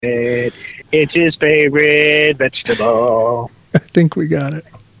It's his favorite vegetable. I think we got it.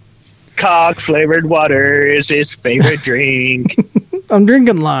 Cock flavored water is his favorite drink. I'm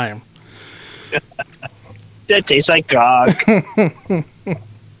drinking lime. That tastes like cock.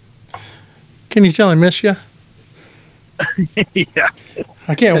 Can you tell I miss you? Yeah.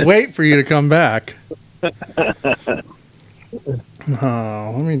 I can't wait for you to come back. Oh,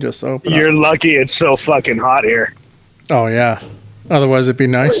 let me just open You're up. lucky it's so fucking hot here. Oh, yeah. Otherwise, it'd be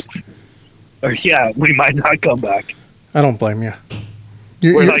nice. Or yeah, we might not come back. I don't blame you.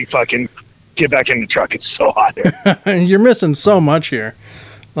 We're like fucking get back in the truck. It's so hot here. You're missing so much here.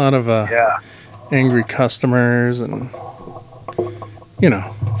 A lot of Yeah. angry customers and,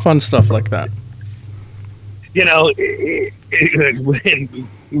 fun stuff like that. You know, we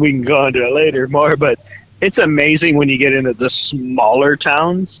can go into it later more, but it's amazing when you get into the smaller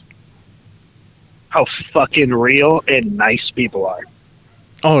towns how fucking real and nice people are.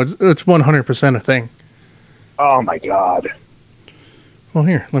 Oh, it's 100% a thing. Oh my God. Well,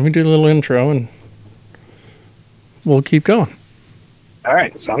 here, let me do a little intro and we'll keep going. All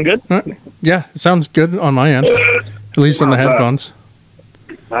right. Sound good? All right. Yeah, it sounds good on my end, at least on the How's that? headphones.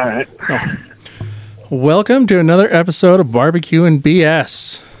 All right. Welcome to another episode of Barbecue and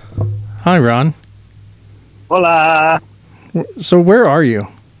BS. Hi, Ron. Hola. So where are you?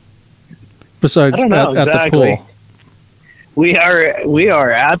 Besides I don't know at exactly. the pool. We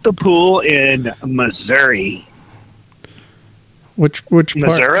are at the pool in Missouri. Which part?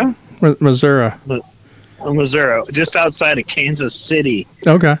 Missouri? Missouri. Missouri, just outside of Kansas City,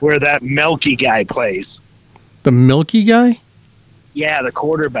 Okay. where that Melky guy plays. The Milky guy? Yeah, the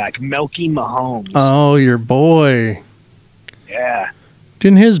quarterback, Melky Mahomes. Oh, your boy. Yeah.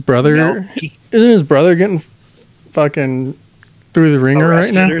 Didn't his brother? Melky Isn't his brother getting fucking through the ringer right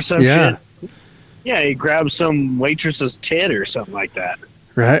arrested now? or some Yeah. shit. Yeah, he grabbed some waitress's tit or something like that.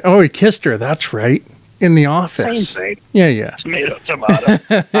 Right. Oh, he kissed her. That's right. In the office. Same thing. Yeah. Tomato, tomato.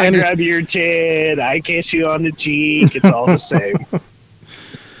 I And he- grab your tit. I kiss you on the cheek. It's all the same.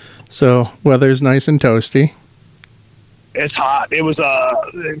 So weather's nice and toasty. It's hot. It was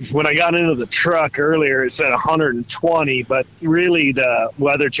when I got into the truck earlier, it said 120, but really the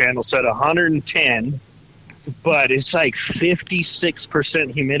Weather Channel said 110. But it's like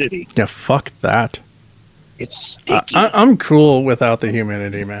 56% humidity. Yeah. Fuck that. It's sticky. I'm cool without the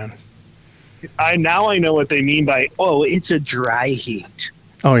humidity, man. I know what they mean by it's a dry heat.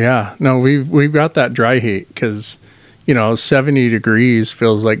 Oh yeah. No, we've got that dry heat because 70 degrees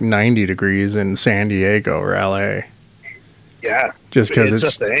feels like 90 degrees in San Diego or LA. Yeah, Just because it's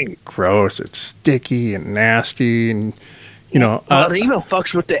it's a thing. gross. It's sticky and nasty, and Well, it even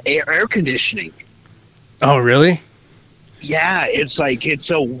fucks with the air conditioning. Oh, really? Yeah, it's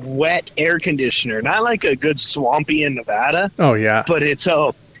a wet air conditioner, not like a good swampy in Nevada, Oh, yeah. but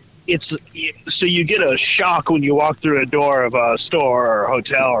so you get a shock when you walk through a door of a store or a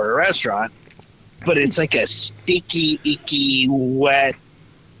hotel or a restaurant, but it's like a sticky, icky, wet,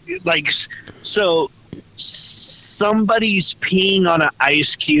 so somebody's peeing on an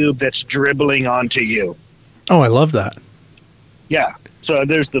ice cube that's dribbling onto you. Oh, I love that. Yeah, so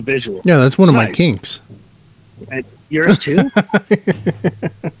there's the visual. Yeah, that's one of my Nice. kinks. And yours too?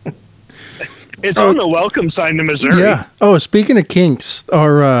 It's on the welcome sign to Missouri. Yeah. Oh, speaking of kinks,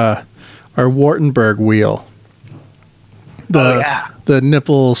 our Wartenberg wheel. The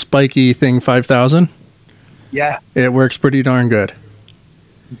nipple spiky thing 5000. Yeah. It works pretty darn good.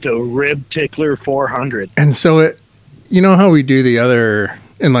 The Rib Tickler 400. And so you know how we do the other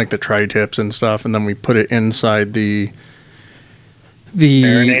in like the tri-tips and stuff, and then we put it inside the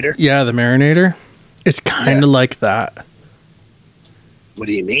Marinator? Yeah, the marinator. It's kind of like that What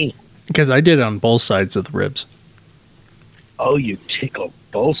do you mean? because I did it on both sides of the ribs. Oh, you tickle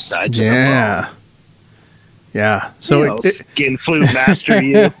both sides of the Yeah. Yeah. So bone. Skin flute master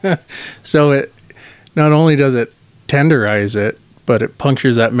you. so it not only does it tenderize it, but it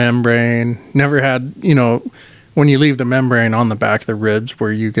punctures that membrane. Never had, when you leave the membrane on the back of the ribs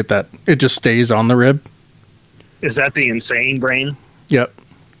where you get that, it just stays on the rib. Is that the insane brain? Yep.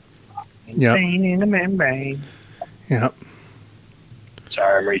 Insane in the membrane. Yep.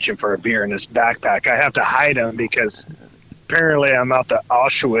 Sorry, I'm reaching for a beer in this backpack. I have to hide them because apparently I'm out the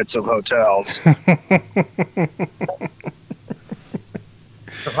Auschwitz of hotels.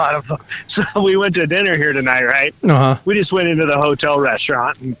 So we went to dinner here tonight, right? Uh-huh. We just went into the hotel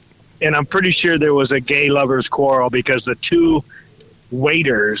restaurant, and I'm pretty sure there was a gay lovers quarrel because the two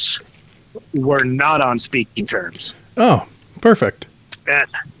waiters were not on speaking terms. Oh, perfect.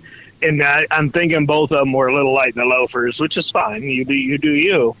 And I'm thinking both of them were a little light in the loafers, which is fine. You do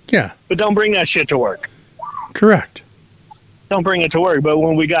you. Yeah, But don't bring that shit to work. correct. don't bring it to work. But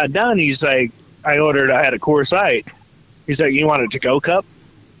when we got done, he's like, I had a Coors Light. He's like, you want a to-go cup?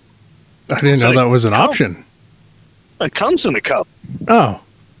 I didn't know that was an option. It comes in a cup. Oh.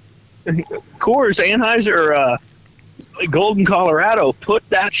 Coors, Anheuser, Golden, Colorado, put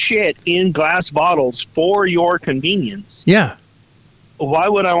that shit in glass bottles for your convenience. Yeah. Why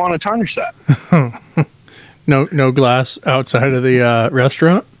would I want to tarnish that? No glass outside of the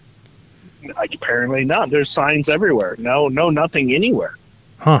restaurant? Apparently not. There's signs everywhere. No, nothing anywhere.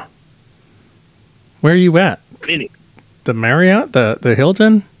 Huh. Where are you at? The Marriott? The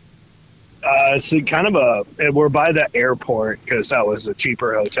Hilton? It's kind of we're by the airport because that was the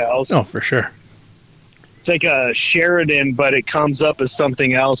cheaper hotels. Oh, for sure. It's like a Sheraton, but it comes up as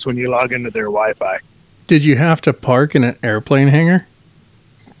something else when you log into their Wi-Fi. Did you have to park in an airplane hangar?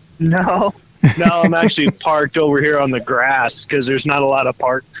 No, I'm actually parked over here on the grass because there's not a lot of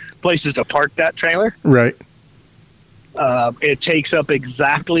places to park that trailer. Right. It takes up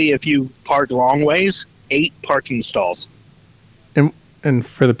exactly, if you park long ways, 8 parking stalls. And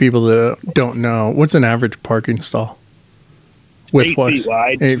for the people that don't know, what's an average parking stall? 8 feet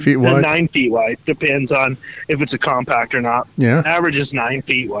wide. 8 feet wide? 9 feet wide. Depends on if it's a compact or not. Yeah. Average is 9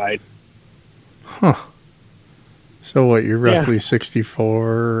 feet wide. Huh. So what, you're roughly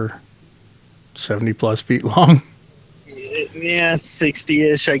 64, 70 plus feet long? Yeah,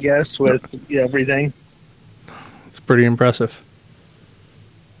 60-ish, I guess, with everything. It's pretty impressive.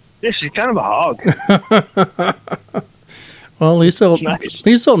 Yeah, she's kind of a hog. Well, at least nice. At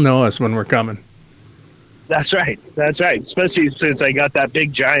least they'll know us when we're coming. That's right. Especially since I got that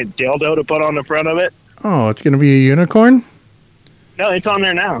big giant dildo to put on the front of it. Oh, it's going to be a unicorn? No, it's on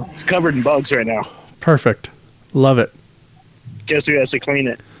there now. It's covered in bugs right now. Perfect. Love it. Guess who has to clean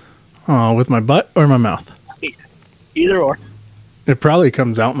it? Oh, with my butt or my mouth? Either or. It probably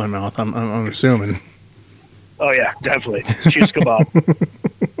comes out my mouth, I'm assuming. Oh, yeah, definitely. Cheese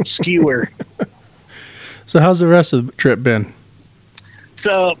kebab. Skewer. So how's the rest of the trip been?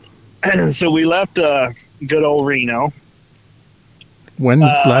 So we left good old Reno.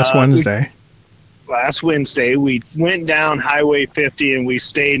 Last Wednesday. Last Wednesday, we went down Highway 50 and we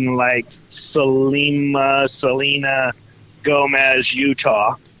stayed in like Salina, Gomez,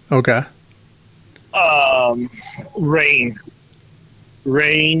 Utah. Okay. Rain.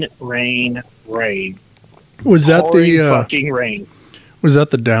 Was that Pouring the fucking rain? Was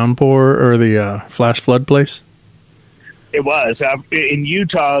that the downpour or the flash flood place? It was in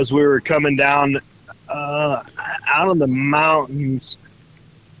Utah as we were coming down out of the mountains.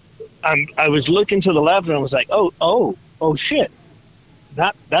 I was looking to the left and I was like, oh shit,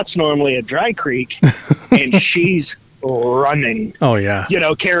 that's normally a dry creek, and she's running. Oh yeah,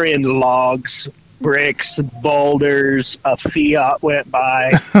 carrying logs, bricks, boulders. A Fiat went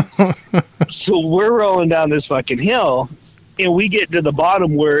by. So we're rolling down this fucking hill, and we get to the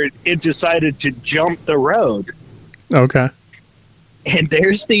bottom where it decided to jump the road. Okay. And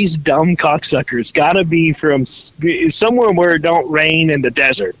there's these dumb cocksuckers. Got to be from somewhere where it don't rain in the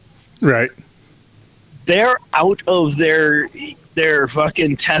desert. Right. They're out of their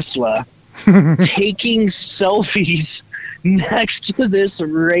fucking Tesla taking selfies next to this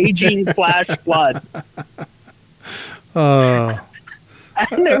raging flash flood. I've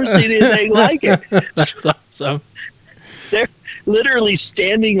never seen anything like it. That's awesome. They're literally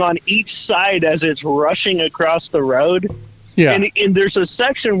standing on each side as it's rushing across the road. Yeah. And there's a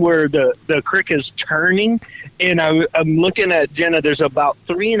section where the creek is turning, and I'm looking at Jenna. There's about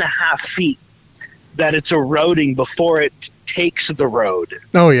 3.5 feet that it's eroding before it takes the road.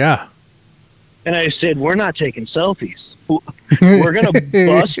 Oh, yeah. And I said, we're not taking selfies. We're going to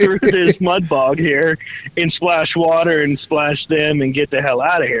bust through this mud bog here and splash water and splash them and get the hell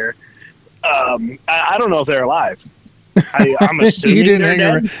out of here. I don't know if they're alive. I'm assuming you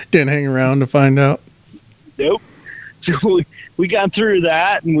didn't hang around to find out? Nope. So we got through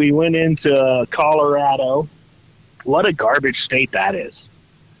that, and we went into Colorado. What a garbage state that is.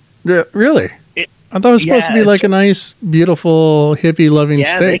 Yeah, really? I thought it was supposed to be like a nice, beautiful, hippie-loving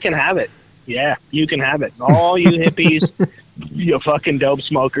state. Yeah, they can have it. Yeah, you can have it. All you hippies, you fucking dope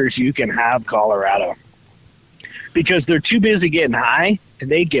smokers, you can have Colorado. Because they're too busy getting high, and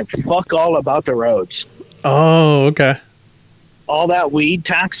they give fuck all about the roads. Oh, okay. All that weed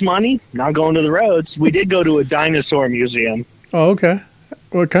tax money, not going to the roads. We did go to a dinosaur museum. Oh, okay.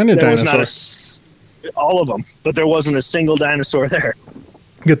 What kind of dinosaur? All of them, but there wasn't a single dinosaur there.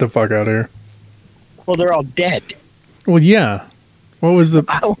 Get the fuck out of here. Well, they're all dead. Well, yeah. What was the...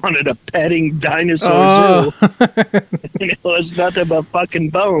 I wanted a petting dinosaur zoo. It was nothing but fucking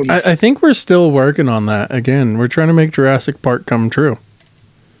bones. I think we're still working on that. Again, we're trying to make Jurassic Park come true.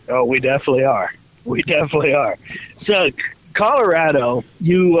 Oh, we definitely are. So Colorado,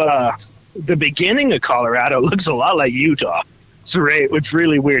 the beginning of Colorado looks a lot like Utah. It's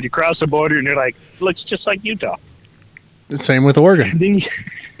really weird. You cross the border and you're like, looks just like Utah. Same with Oregon. Then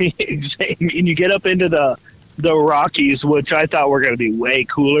and you get up into the Rockies, which I thought were going to be way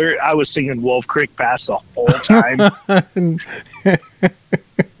cooler. I was singing Wolf Creek Pass the whole time.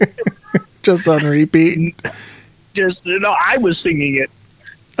 Just on repeat. I was singing it.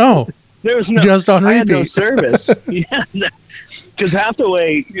 Oh, there was no just on repeat. I had no service. Yeah, because half the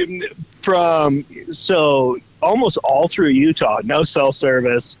way from almost all through Utah, no cell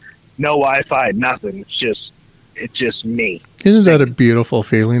service, no Wi-Fi, nothing. It's just me. Isn't that a beautiful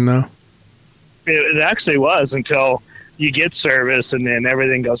feeling, though? It actually was until you get service, and then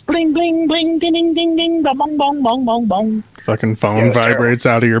everything goes bling, bling, bling, ding, ding, ding, ding, bong, bong, bong, bong, bong. Fucking phone vibrates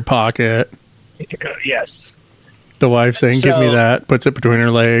out of your pocket. Yes. The wife saying, "Give me that," puts it between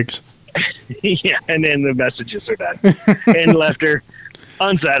her legs. Yeah, and then the messages are done. And left her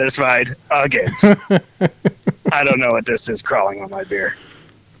unsatisfied again. I don't know what this is crawling on my beer.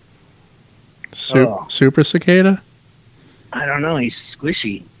 Super cicada? I don't know. He's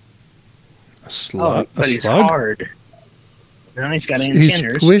squishy. A slug? But he's hard. No, he's got antennas. He's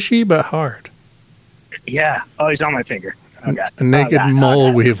squishy but hard. Yeah. Oh, he's on my finger. Oh, God. A naked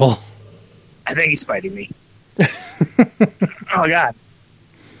mole weevil. I think he's biting me. Oh, God.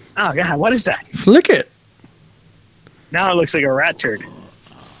 Oh, God. What is that? Flick it. Now it looks like a rat turd.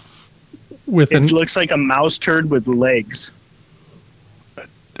 It looks like a mouse turd with legs.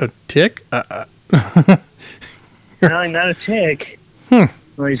 A tick? No, not a tick.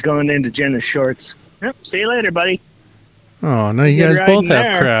 Well, he's going into Jenna's shorts. Yep, see you later, buddy. Oh, no, you guys both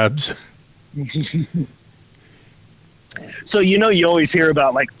have crabs. So, you always hear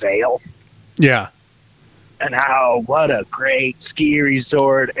about, like, Vail. Yeah. And what a great ski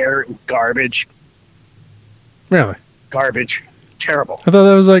resort. Garbage. Really? Garbage. Terrible. I thought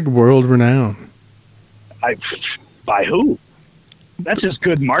that was, like, world renowned. By who? That's just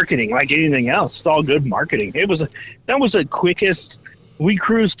good marketing, like anything else. It's all good marketing. That was the quickest. We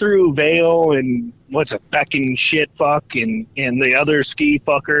cruised through Vail and Beck and shit fuck and the other ski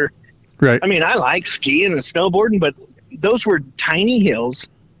fucker. Right. I mean, I like skiing and snowboarding, but those were tiny hills.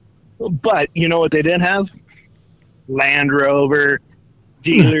 But you know what they didn't have? Land Rover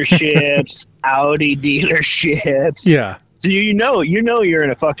dealerships, Audi dealerships. Yeah. So you know you're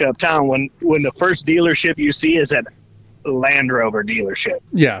in a fucked up town when the first dealership you see is at Land Rover dealership.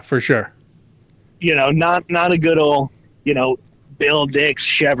 Yeah, for sure. Not a good old, Bill Dix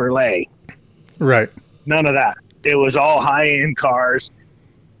Chevrolet. Right. None of that. It was all high-end cars.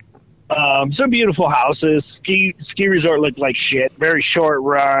 Some beautiful houses. Ski resort looked like shit. Very short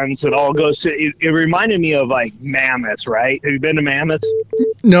runs. It all goes to. It reminded me of like Mammoth, right? Have you been to Mammoth?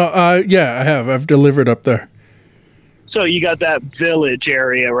 No. Yeah, I have. I've delivered up there. So you got that village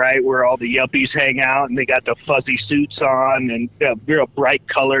area, right, where all the yuppies hang out, and they got the fuzzy suits on and real bright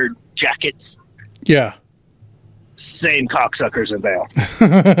colored jackets. Yeah. Same cocksuckers in Vail.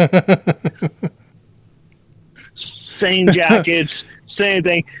 Same jackets, same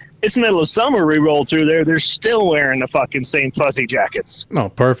thing. It's the middle of summer. We roll through there. They're still wearing the fucking same fuzzy jackets. Oh,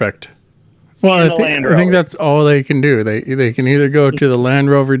 perfect. Well, I think that's all they can do. They can either go to the Land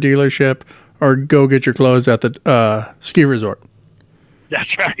Rover dealership or go get your clothes at the ski resort.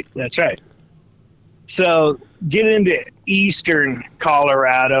 That's right. So get into eastern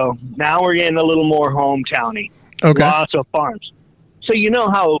Colorado. Now we're getting a little more hometowny. Okay. Lots of farms. So you know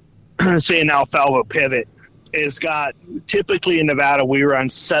how, say, an alfalfa pivot has got, typically in Nevada, we run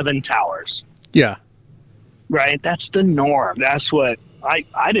 7 towers. Yeah. Right? That's the norm. That's what, I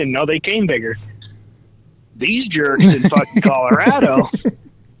didn't know they came bigger. These jerks in fucking Colorado,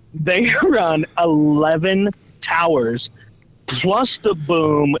 they run 11 towers plus the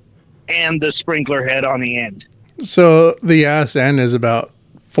boom and the sprinkler head on the end. So the ass end is about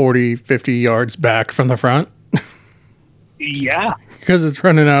 40, 50 yards back from the front? Yeah. Because it's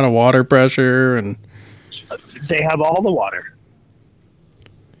running out of water pressure and... They have all the water.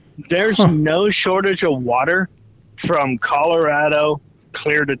 There's no shortage of water from Colorado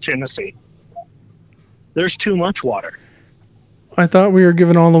clear to Tennessee. There's too much water. I thought we were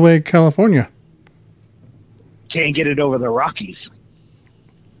giving all the way to California. Can't get it over the Rockies.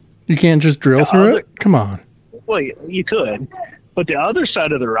 You can't just drill through it? Come on. Well, you could. But the other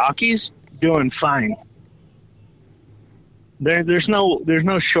side of the Rockies, doing fine. There's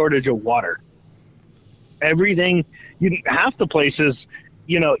no shortage of water. Everything, half the places,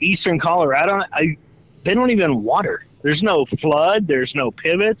 eastern Colorado, they don't even water. There's no flood. There's no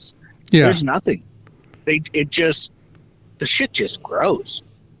pivots. Yeah. There's nothing. The shit just grows.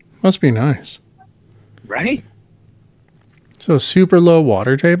 Must be nice. Right? So super low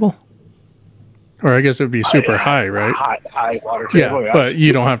water table? Or I guess it would be super high, right? High water Yeah, table. but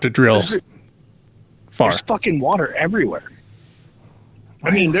you don't have to drill far. There's fucking water everywhere.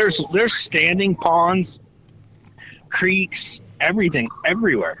 I mean, there's standing ponds, creeks, everything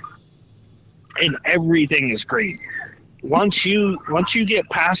everywhere, and everything is green. Once you get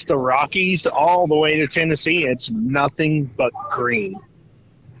past the Rockies all the way to Tennessee, it's nothing but green.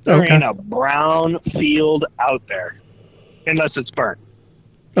 There ain't a brown field out there, unless it's burnt.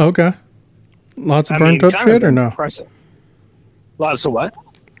 Okay. Lots of burnt up shit or no? Impressive. Lots of what?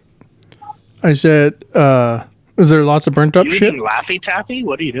 I said, is there lots of burnt up You shit? eating Laffy Taffy?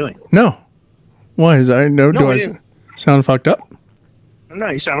 What are you doing? No. Why is I no? Do I sound fucked up? No,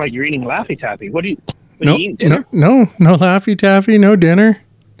 you sound like you're eating Laffy Taffy. What are you? No, you eating dinner? no Laffy Taffy, no dinner.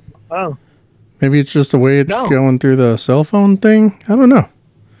 Oh, maybe it's just the way it's going through the cell phone thing. I don't know.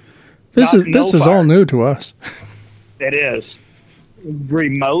 This is all new to us. It is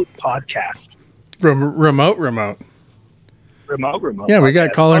remote podcast. Remote. Remote. Yeah, we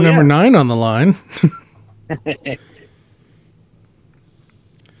got caller number 9 on the line.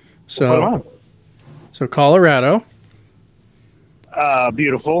 So Colorado.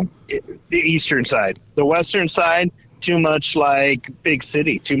 Beautiful. The eastern side. The western side, too much like big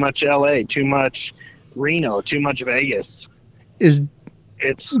city, too much LA, too much Reno, too much Vegas.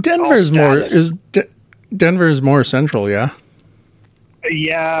 Denver's more central, yeah?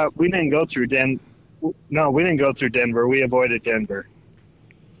 Yeah, we didn't go through Denver. No, we didn't go through Denver. We avoided Denver.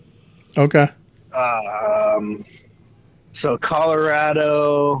 Okay. So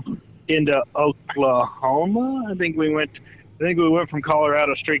Colorado into Oklahoma. I think we went from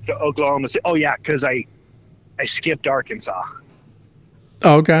Colorado straight to Oklahoma. Oh yeah, because I skipped Arkansas.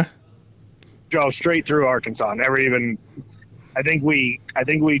 Oh, okay. Drove straight through Arkansas. Never even. I think we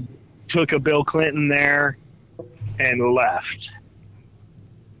took a Bill Clinton there and left.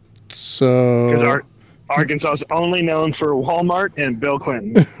 So because Arkansas is only known for Walmart and Bill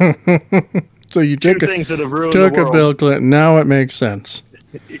Clinton. So you took things that have ruined the world. a Bill Clinton. Now it makes sense.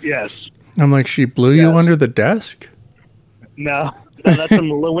 Yes. I'm like, she blew you under the desk? No, that's a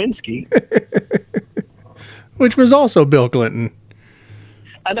Lewinsky. Which was also Bill Clinton.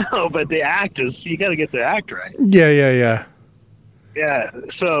 I know, but the act is, you got to get the act right. Yeah. Yeah,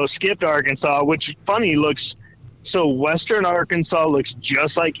 so skipped Arkansas, which funny looks, so western Arkansas looks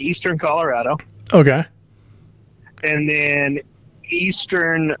just like eastern Colorado. Okay. And then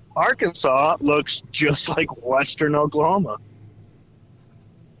eastern Arkansas looks just like western Oklahoma.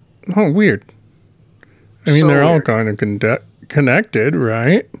 Oh, weird. I mean, So they're all weird. kind of connected,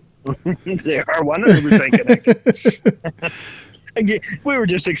 right? They are 100% connected. Again, we were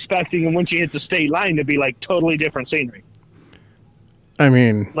just expecting once you hit the state line to be like totally different scenery. I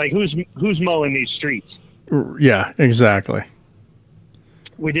mean, Like who's mowing these streets? yeah, exactly.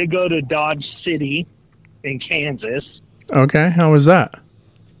 We did go to Dodge City in Kansas. Okay, how was that?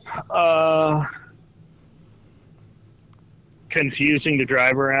 Confusing to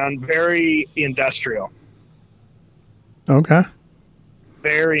drive around. Very industrial. Okay.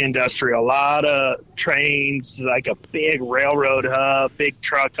 Very industrial. A lot of trains, like a big railroad hub, big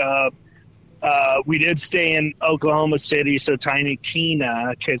truck hub. We did stay in Oklahoma City so Tiny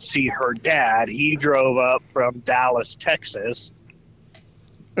Tina could see her dad. He drove up from Dallas, Texas.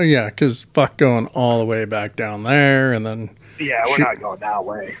 Oh, yeah, because fuck going all the way back down there and then... Yeah, we're not going that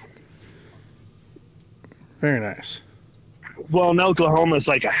way. Very nice. Well, no, Oklahoma is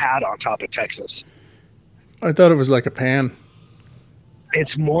like a hat on top of Texas. I thought it was like a pan.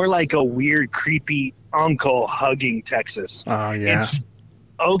 It's more like a weird, creepy uncle hugging Texas. Oh, yeah.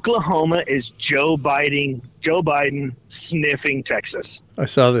 Oklahoma is Joe Biden sniffing Texas. I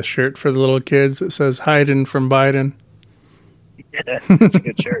saw this shirt for the little kids that says hiding from Biden. Yeah, that's a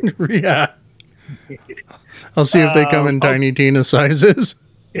good shirt. Yeah. I'll see if they come in Tiny Tina sizes.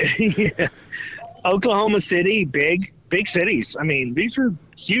 Yeah. Oklahoma City, big cities. I mean, these are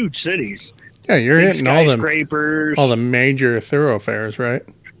huge cities. Yeah, you're Big hitting all skyscrapers. the major thoroughfares, right?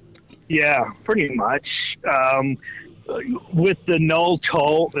 Yeah, pretty much. With the no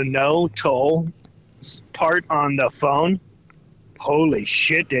toll part on the phone, holy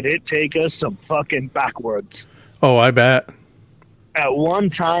shit, did it take us some fucking backwoods. Oh, I bet. At one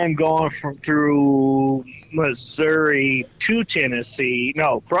time going through Missouri to Tennessee,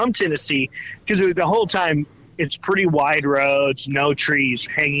 from Tennessee, because the whole time it's pretty wide roads, no trees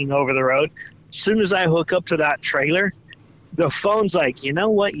hanging over the road. As soon as I hook up to that trailer, the phone's like, you know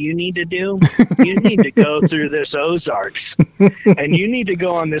what you need to do? You need to go through this Ozarks. And you need to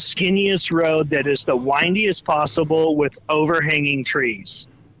go on the skinniest road that is the windiest possible with overhanging trees.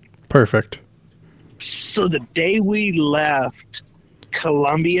 Perfect. So the day we left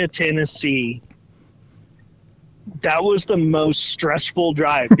Columbia, Tennessee, that was the most stressful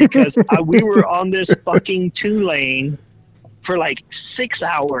drive because we were on this fucking 2-lane for like 6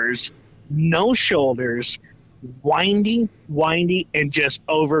 hours, no shoulders, windy, and just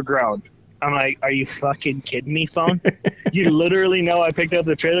overgrown. I'm like, are you fucking kidding me, phone? You literally know I picked up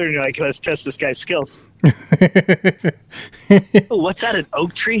the trailer and you're like, let's test this guy's skills. Oh, what's that, an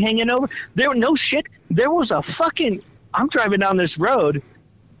oak tree hanging over? No shit. There was a fucking, I'm driving down this road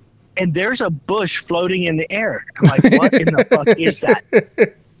and there's a bush floating in the air. I'm like, what in the fuck is that?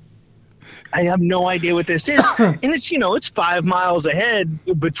 I have no idea what this is. And it's, it's 5 miles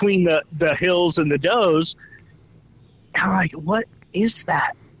ahead between the hills and the does. And I'm like, what is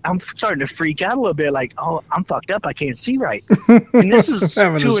that? I'm starting to freak out a little bit, like, oh, I'm fucked up. I can't see right. And this is 2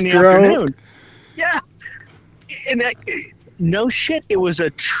 in the afternoon. Yeah. And no shit, it was a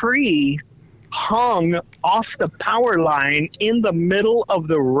tree hung off the power line in the middle of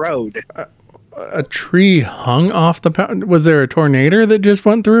the road. A tree hung off the power? Was there a tornado that just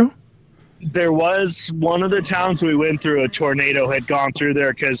went through? There was. One of the towns we went through, a tornado had gone through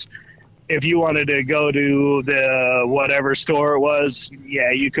there because if you wanted to go to the whatever store it was,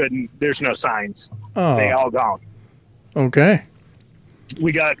 yeah, you couldn't. There's no signs. Oh. They all gone. Okay.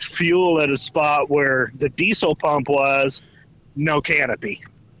 We got fuel at a spot where the diesel pump was, no canopy.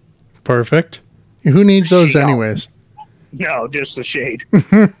 Perfect. Who needs those anyways? No, just the shade.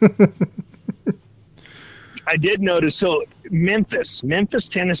 I did notice, so Memphis,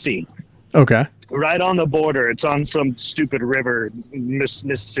 Tennessee. Okay. Right on the border. It's on some stupid river,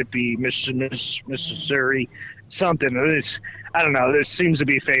 Mississippi, Missouri, something. I don't know. This seems to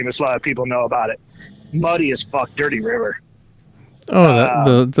be famous. A lot of people know about it. Muddy as fuck, dirty river.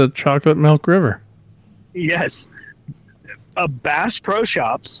 Oh, the chocolate milk river. Yes. A Bass Pro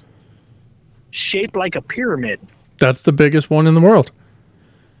Shops shaped like a pyramid. That's the biggest one in the world.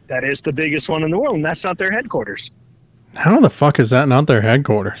 That is the biggest one in the world, and that's not their headquarters. How the fuck is that not their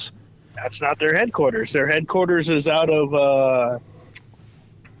headquarters? That's not their headquarters. Their headquarters is out of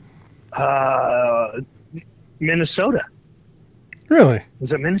Minnesota. Really?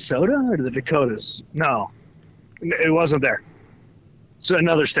 Was it Minnesota or the Dakotas? No, it wasn't there. It's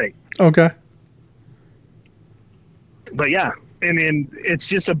another state. Okay. But yeah, I mean, it's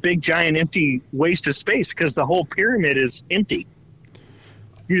just a big, giant, empty waste of space because the whole pyramid is empty.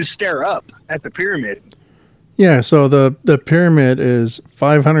 You just stare up at the pyramid. Yeah, so the pyramid is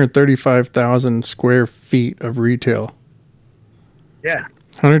 535,000 square feet of retail. Yeah.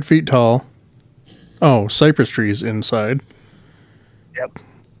 100 feet tall. Oh, cypress trees inside. Yep.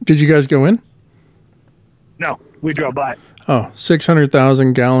 Did you guys go in? No, we drove by. Oh,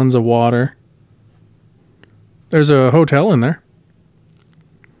 600,000 gallons of water. There's a hotel in there.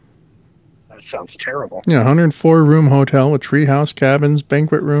 That sounds terrible. Yeah, 104 room hotel with treehouse cabins,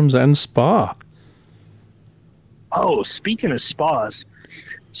 banquet rooms, and spa. Oh, speaking of spas,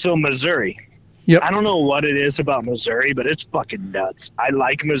 so Missouri. Yep. I don't know what it is about Missouri, but it's fucking nuts. I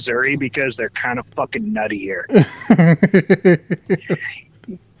like Missouri because they're kind of fucking nutty here.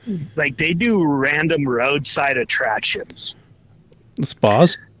 Like, they do random roadside attractions.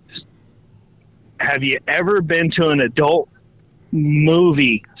 Spas? Have you ever been to an adult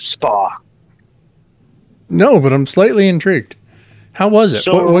movie spa? No, but I'm slightly intrigued. How was it?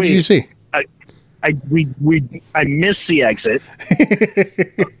 So what did you see? I missed the exit,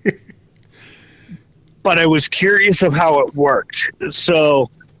 but I was curious of how it worked.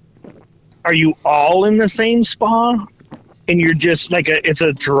 So, are you all in the same spa, and you're just like it's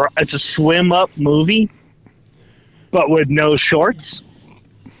a swim up movie, but with no shorts?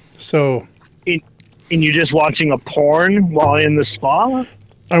 So, and you're just watching a porn while in the spa?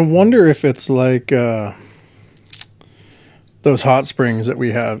 I wonder if it's like those hot springs that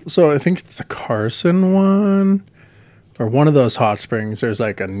we have. So I think it's the Carson one or one of those hot springs. There's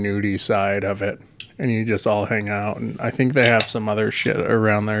like a nudie side of it and you just all hang out. And I think they have some other shit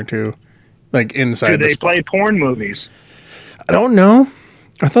around there too. Like inside. Do they play porn movies? I don't know.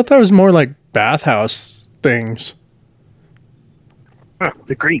 I thought that was more like bathhouse things. Huh,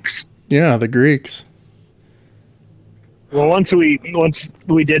 the Greeks. Yeah, the Greeks. Well, once we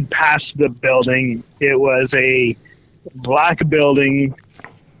did pass the building, it was a black building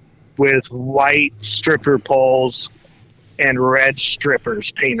with white stripper poles and red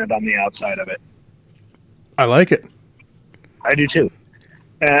strippers painted on the outside of it. I like it. I do too.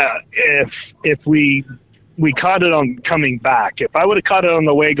 If we caught it on coming back, if I would have caught it on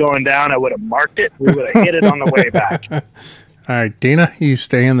the way going down, I would have marked it. We would have hit it on the way back. All right, Dana, you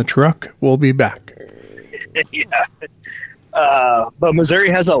stay in the truck. We'll be back. Yeah. But Missouri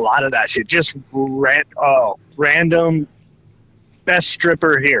has a lot of that shit. Just random best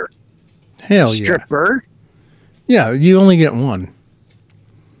stripper here. Hell yeah. Stripper? Yeah, you only get one.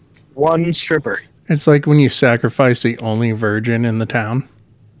 One stripper. It's like when you sacrifice the only virgin in the town.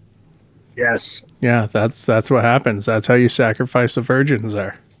 Yes. Yeah, that's what happens. That's how you sacrifice the virgins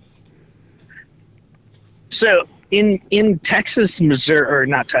there. So in Texas, Missouri, or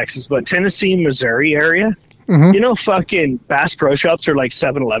not Texas, but Tennessee, Missouri area, Mhm. you know, fucking Bass Pro Shops are like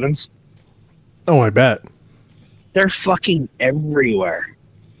 7-Elevens. Oh, I bet. They're fucking everywhere,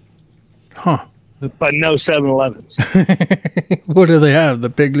 Huh. but no 7-Elevens. What do they have? The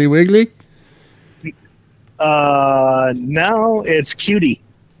Piggly Wiggly? No, it's QT.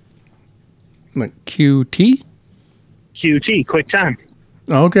 Like QT? QT, quick time.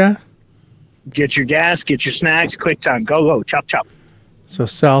 Okay. Get your gas, get your snacks, quick time. Go, go, chop, chop. So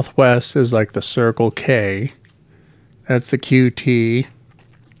Southwest is like the Circle K. That's the QT.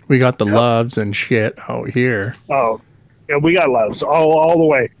 We got the Loves and shit out here. Oh, yeah, we got Loves all the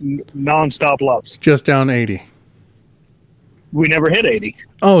way, non-stop Loves. Just down 80. We never hit 80.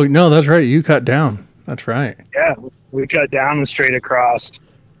 Oh, no, that's right. You cut down. That's right. Yeah, we cut down and straight across.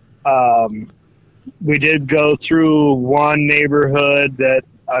 We did go through one neighborhood that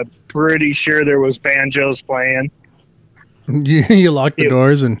I'm pretty sure there was banjos playing. You locked the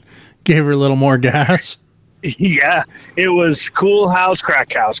doors and gave her a little more gas. Yeah, it was Cool House,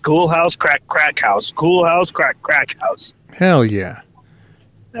 Crack House, Cool House, Crack House, Cool House, Crack House. Hell yeah.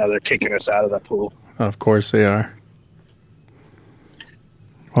 Now they're kicking us out of the pool. Of course they are.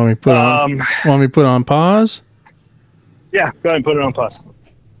 Want me put on pause? Yeah, go ahead and put it on pause.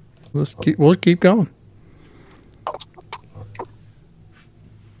 We'll keep going.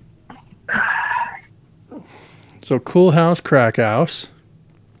 So Cool House, Crack House.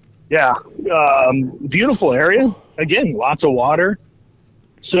 Yeah, beautiful area. Again, lots of water.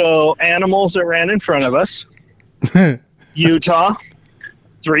 So animals that ran in front of us. Utah,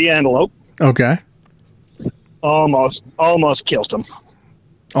 3 antelope. Okay. Almost killed them.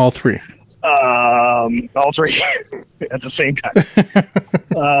 All 3. All 3 at the same time.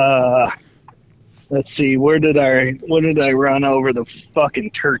 Let's see. When did I run over the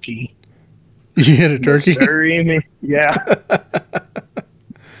fucking turkey? You hit a turkey? Missouri, yeah.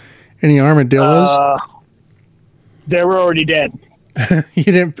 Any armadillos? They were already dead. You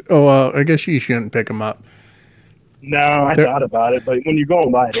didn't. Oh, well, I guess you shouldn't pick them up. No, I thought about it, but when you're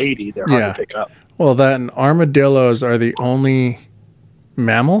going by at 80, they're hard to pick up. Well, that and armadillos are the only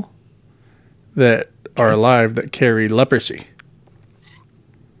mammal that are alive that carry leprosy.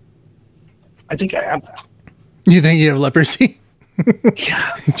 I think I have that. You think you have leprosy?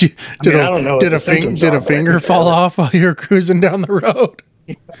 Yeah. Did I don't know. Did a finger fall off while you were cruising down the road?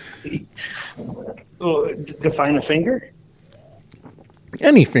 Define a finger?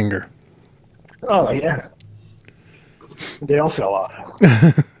 Any finger. Oh, yeah. They all fell off.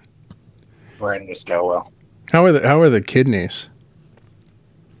 Brandon Stowell. How are the kidneys?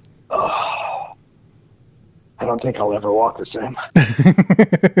 Oh, I don't think I'll ever walk the same.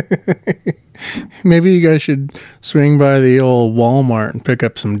 Maybe you guys should swing by the old Walmart and pick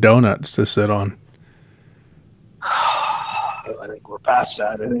up some donuts to sit on. I think we're past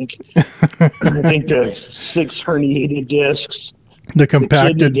that. I think the 6 herniated discs. The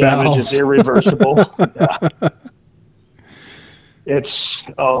compacted kidney damage bowels is irreversible. Yeah. It's,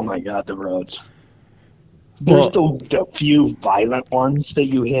 oh my God, the roads. There's the few violent ones that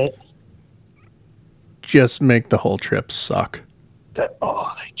you hit. Just make the whole trip suck. They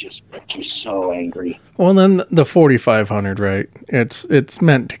just make you so angry. Well, then the 4500, right? It's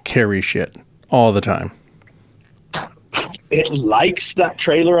meant to carry shit all the time. It likes that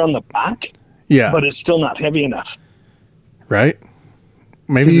trailer on the back, Yeah, but it's still not heavy enough. right.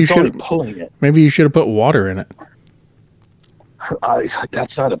 Maybe you only should pulling it. Maybe you should have put water in it.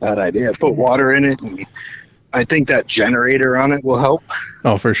 That's not a bad idea. Put water in it. And I think that generator on it will help.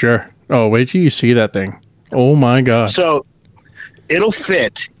 Oh, for sure. Oh, wait till you see that thing. Oh my God. So it'll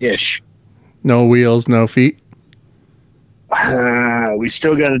fit-ish. No wheels, no feet. We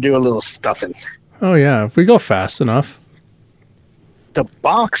still got to do a little stuffing. Oh yeah, if we go fast enough. The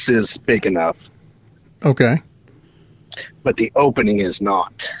box is big enough, Okay. but the opening is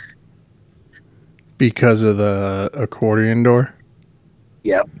not. Because of the accordion door.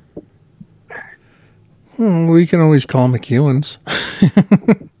 Yep. We can always call McEwen's.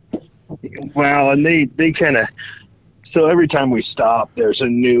 Well, and they kind of, so every time we stop, there's I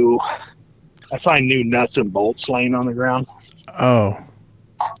find new nuts and bolts laying on the ground. Oh.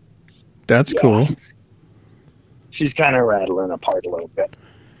 That's cool. She's kind of rattling apart a little bit.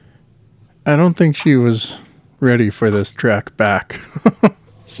 I don't think she was ready for this trek back.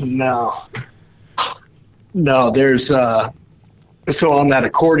 No. No, there's so on that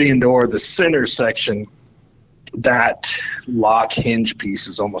accordion door, the center section, that lock hinge piece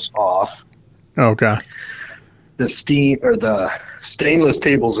is almost off. Okay. The stainless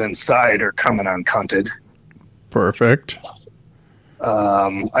tables inside are coming uncunted. Perfect.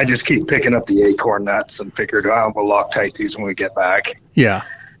 I just keep picking up the acorn nuts and figured we'll Loctite these when we get back. Yeah.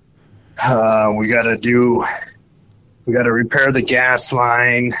 We got to repair the gas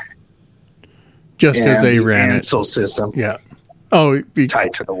line. Just as they ran it. Ansel system. Yeah. Oh,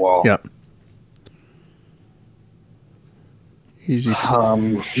 tied to the wall. Yep. Easy.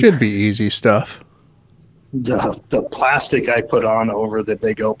 Should be easy stuff. The plastic I put on over the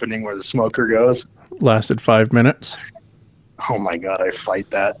big opening where the smoker goes lasted 5 minutes. Oh my God, I fight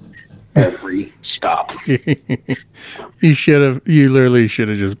that every stop. You literally should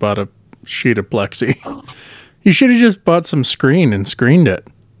have just bought a sheet of plexi. You should have just bought some screen and screened it.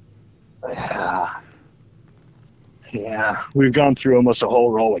 Yeah. We've gone through almost a whole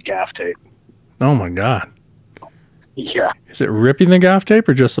roll of gaff tape. Oh my God. Yeah. Is it ripping the gaff tape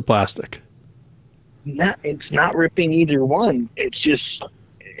or just the plastic? It's not ripping either one. It's just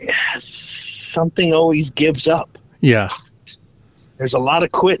something always gives up. Yeah. There's a lot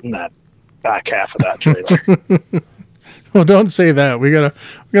of quit in that back half of that trailer. Well, don't say that. We gotta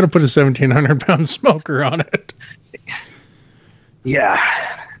put a 1,700-pound smoker on it. Yeah.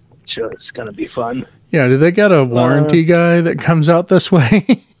 Sure, it's gonna be fun. Yeah. Do they got a warranty guy that comes out this way?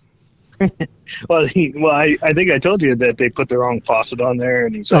 Well, I think I told you that they put the wrong faucet on there,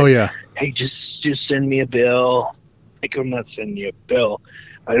 and he's like, "Oh yeah, hey, just send me a bill." Like, I'm not sending you a bill.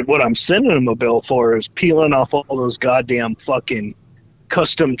 What I'm sending him a bill for is peeling off all those goddamn fucking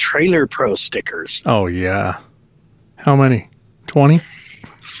custom Trailer Pro stickers. Oh yeah, how many? 20?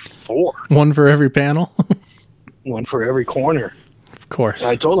 4. One for every panel. One for every corner. Of course.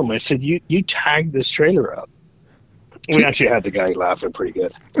 I told him, I said, you tagged this trailer up. We actually had the guy laughing pretty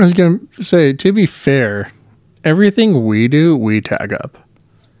good. I was going to say, to be fair, everything we do, we tag up.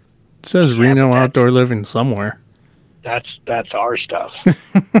 It says Reno Outdoor Living somewhere. That's our stuff.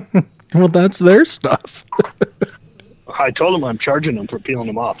 Well, that's their stuff. I told him I'm charging them for peeling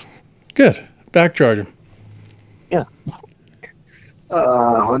them off. Good. Back charge them. Yeah.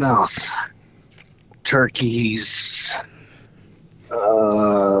 What else? Turkeys.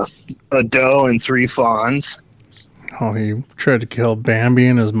 A doe and 3 fawns. Oh, he tried to kill Bambi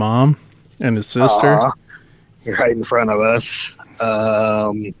and his mom and his sister. You're right in front of us.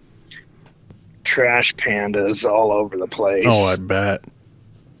 Trash pandas all over the place. Oh, I bet.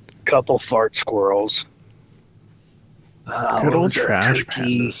 Couple fart squirrels. Good old trash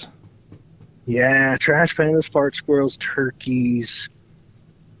pandas. Yeah, trash pandas, fart squirrels, turkeys.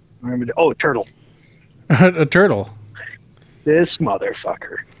 Oh, a turtle. A turtle. This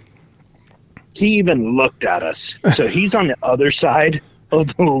motherfucker. He even looked at us. So he's on the other side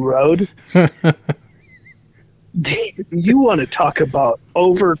of the road. You want to talk about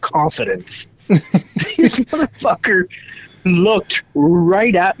overconfidence. This motherfucker looked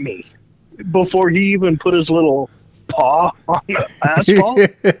right at me before he even put his little paw on the asphalt.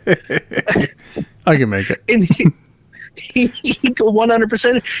 I can make it. And he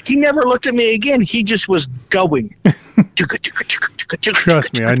 100%. He never looked at me again. He just was going.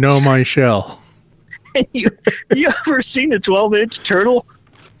 Trust me, I know my shell. You ever seen a 12-inch turtle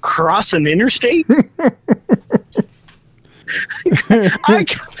cross an interstate? I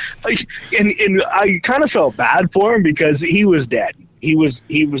kind of felt bad for him because he was dead.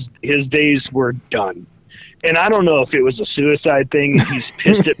 His days were done. And I don't know if it was a suicide thing. He's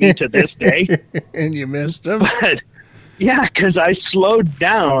pissed at me to this day. And you missed him? But yeah, because I slowed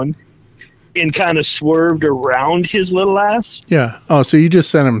down and kind of swerved around his little ass. Yeah. Oh, so you just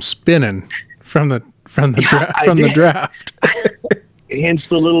sent him spinning from the draft. Hence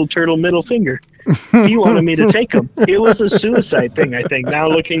the little turtle middle finger. He wanted me to take him. It was a suicide thing, I think, now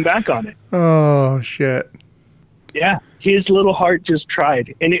looking back on it. Oh, shit. Yeah, his little heart just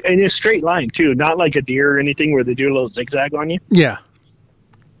tried. And in a straight line, too. Not like a deer or anything where they do a little zigzag on you. Yeah.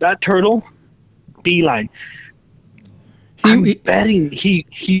 That turtle, beeline. I'm betting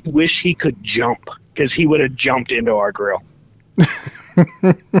he wished he could jump because he would have jumped into our grill.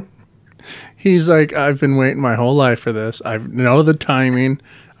 He's like, I've been waiting my whole life for this. I know the timing.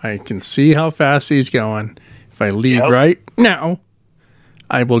 I can see how fast he's going. If I leave right now,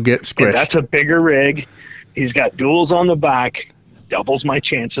 I will get squished. And that's a bigger rig. He's got duals on the back. Doubles my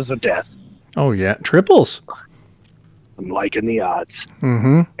chances of death. Oh, yeah. Triples. I'm liking the odds.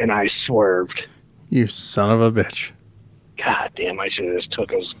 Mm-hmm. And I swerved. You son of a bitch. God damn, I should have just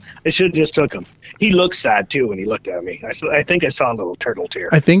took him. I should have just took him. He looked sad too when he looked at me. I think I saw a little turtle tear.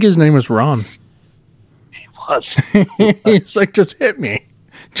 I think his name was Ron. He was. He's like, just hit me.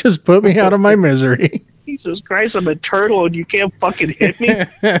 Just put me out of my misery. Jesus Christ, I'm a turtle and you can't fucking hit me?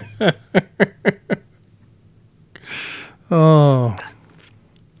 Oh.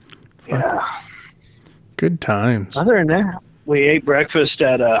 Yeah. Good times. Other than that, we ate breakfast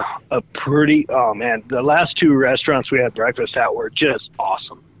at a pretty, oh man, the last two restaurants we had breakfast at were just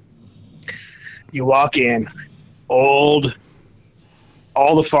awesome. You walk in, all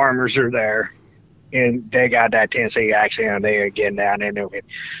the farmers are there, and they got that Tennessee accent, and they are getting down into it.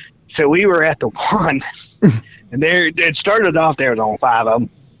 So we were at the one, and it started off there was only 5 of them,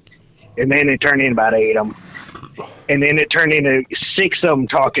 and then it turned into about 8 of them. And then it turned into 6 of them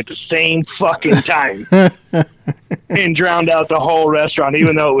talk at the same fucking time and drowned out the whole restaurant,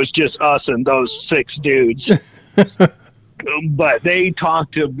 even though it was just us and those 6 dudes. But they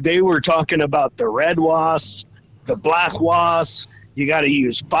were talking about the red wasps, the black wasps. You got to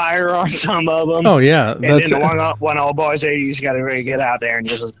use fire on some of them. Oh, yeah. And then the one old boy said, you just got to really get out there and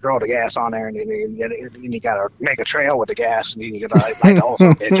just throw the gas on there, and then you got to make a trail with the gas, and then you got to light the whole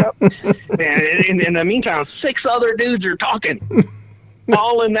bitch up. And in the meantime, 6 other dudes are talking,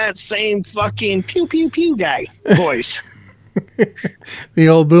 all in that same fucking pew pew pew guy voice. The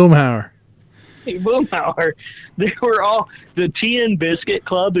old Boomhauer. Boomhauer. They were all the Tea and Biscuit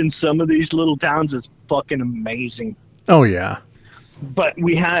Club in some of these little towns is fucking amazing. Oh, yeah. But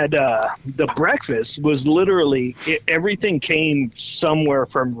we had the breakfast was literally everything came somewhere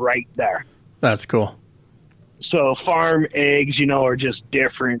from right there. That's cool. So farm eggs, are just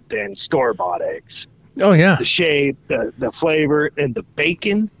different than store-bought eggs. Oh, yeah. The shape, the flavor, and the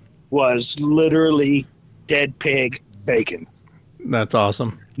bacon was literally dead pig bacon. That's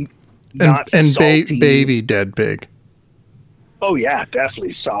awesome. Not and salty. Baby dead pig. Oh, yeah,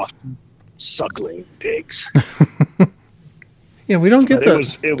 definitely soft, suckling pigs. Yeah, we don't get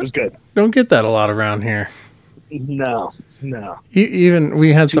that. It was good. Don't get that a lot around here. No. Even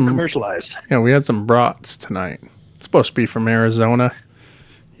we had some commercialized. Yeah, we had some brats tonight. It's supposed to be from Arizona.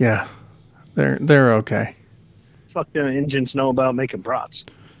 Yeah, they're okay. Fuck the Indians know about making brats.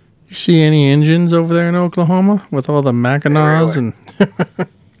 You see any Indians over there in Oklahoma with all the Mackinaws and?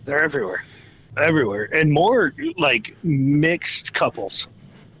 They're everywhere, and more like mixed couples.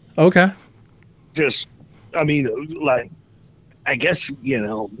 Okay. Just, I mean, like. I guess,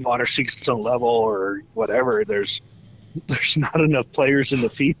 water seeks its own level or whatever. There's not enough players in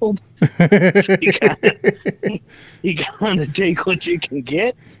the field. So you kind of take what you can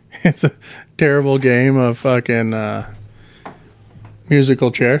get. It's a terrible game of fucking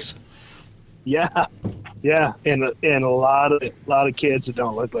musical chairs. Yeah. And a lot of kids that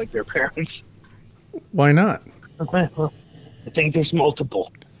don't look like their parents. Why not? Well, I think there's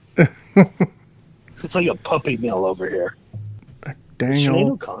multiple. It's like a puppy mill over here. Dang Sinead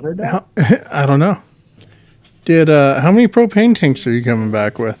O'Connor died? I don't know. Did how many propane tanks are you coming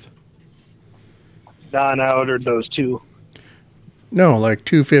back with? Don, I ordered those 2. No, like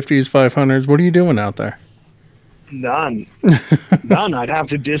 250s, 500s. What are you doing out there? None. I'd have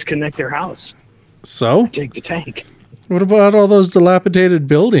to disconnect their house. So? Take the tank. What about all those dilapidated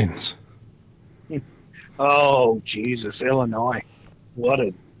buildings? Oh, Jesus, Illinois. What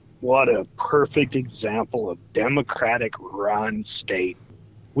a perfect example of Democratic run state.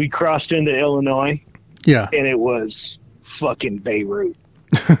 We crossed into Illinois. Yeah. And it was fucking Beirut.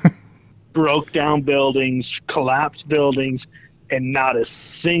 Broke down buildings, collapsed buildings, and not a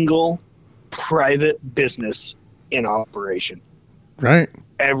single private business in operation. Right.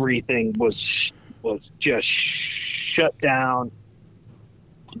 Everything was just shut down.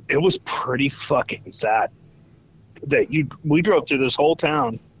 It was pretty fucking sad that we drove through this whole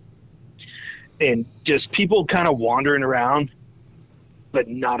town and just people kind of wandering around, but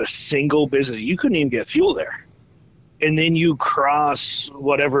not a single business. You couldn't even get fuel there. And then you cross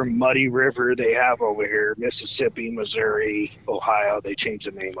whatever muddy river they have over here, Mississippi, Missouri, Ohio. They changed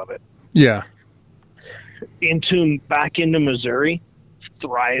the name of it. Yeah. Back into Missouri,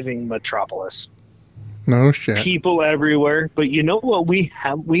 thriving metropolis. No shit. People everywhere. But you know what we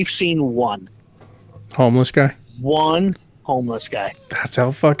have? We've seen one. Homeless guy? One homeless guy. That's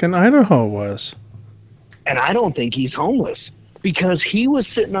how fucking Idaho was. And I don't think he's homeless because he was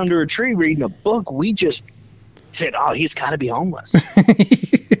sitting under a tree reading a book. We just said, oh, he's got to be homeless.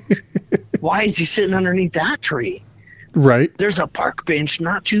 Why is he sitting underneath that tree? Right. There's a park bench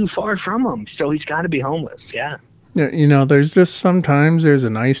not too far from him, so he's got to be homeless. Yeah. Yeah, there's just sometimes there's a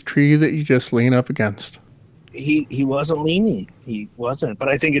nice tree that you just lean up against. He wasn't leaning. He wasn't. But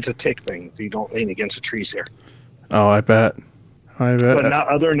I think it's a tick thing. You don't lean against the trees here. Oh, I bet. But not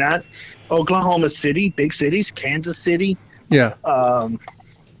other than that, Oklahoma City, big cities, Kansas City, Yeah.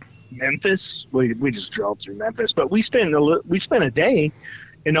 Memphis. We just drove through Memphis, but we spent a day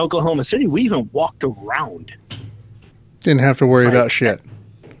in Oklahoma City. We even walked around Didn't have to worry about shit.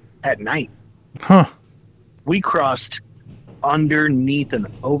 At night. Huh. We crossed underneath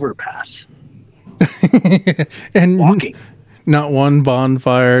an overpass. And walking. Not one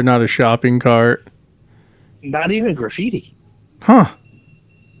bonfire, not a shopping cart. Not even graffiti. Huh.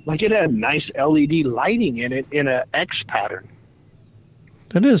 Like it had nice LED lighting in it in a X pattern.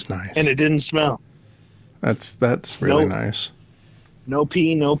 That is nice. And it didn't smell. That's really nice. No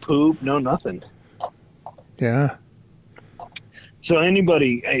pee, no poop, no nothing. Yeah. So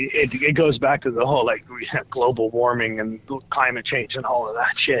anybody, it goes back to the whole like global warming and climate change and all of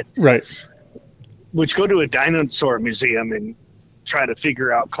that shit. Right. Which go to a dinosaur museum and try to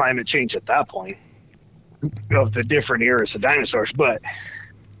figure out climate change at that point of the different eras of dinosaurs. But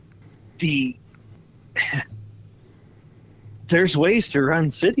there's ways to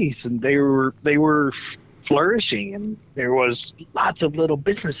run cities, and they were flourishing, and there was lots of little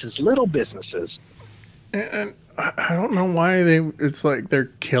businesses. And I don't know why it's like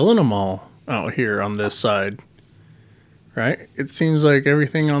they're killing them all out here on this side. Right? It seems like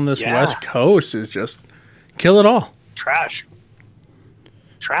everything on this West Coast is just kill it all. Trash.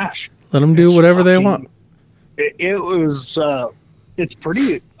 Let them do whatever they want. It was, it's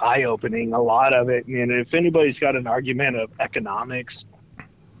pretty eye-opening, a lot of it. And if anybody's got an argument of economics,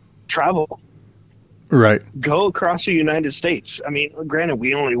 travel. Right. Go across the United States. I mean, granted,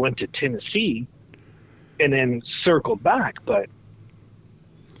 we only went to Tennessee and then circled back, but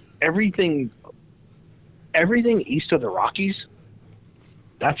everything east of the Rockies,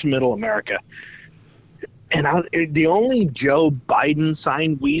 that's Middle America. And the only Joe Biden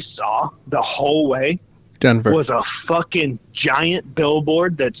sign we saw the whole way Denver was a fucking giant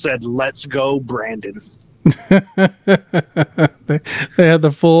billboard that said, "Let's go, Brandon." They had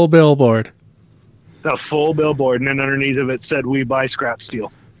the full billboard. The full billboard, and then underneath of it said, "We buy scrap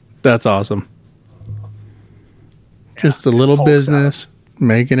steel." That's awesome. Just a little business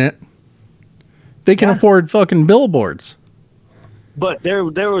making it. They can afford fucking billboards. But there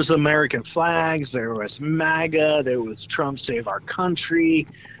was American flags, there was MAGA, there was Trump Save Our Country.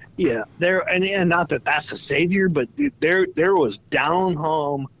 Yeah, and not that that's a savior, but there was down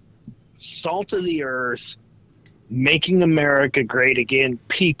home, salt of the earth, making America great again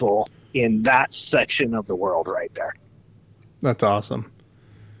people in that section of the world right there. That's awesome.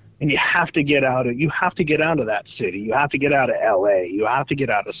 And you have to get out of that city. You have to get out of LA. You have to get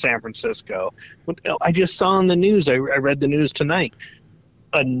out of San Francisco. I just saw on the news, I read the news tonight,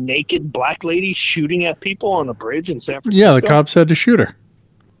 a naked black lady shooting at people on a bridge in San Francisco. Yeah, the cops had to shoot her.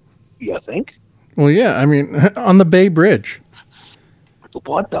 You think? Well, yeah, I mean, on the Bay Bridge.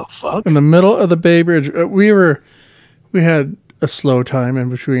 What the fuck? In the middle of the Bay Bridge. We had a slow time in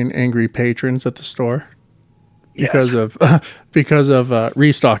between angry patrons at the store. Because of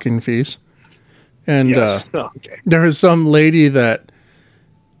restocking fees, and there was some lady that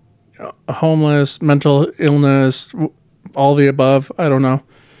homeless, mental illness, all the above. I don't know,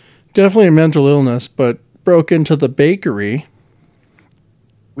 definitely a mental illness, but broke into the bakery.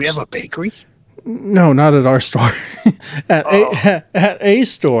 We have a bakery? No, not at our store. at a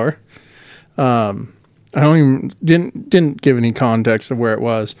store. I didn't give any context of where it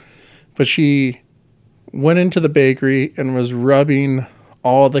was, but she went into the bakery and was rubbing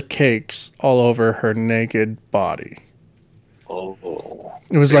all the cakes all over her naked body. Oh,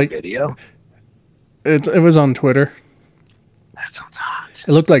 it was like video. It was on Twitter. That sounds hot.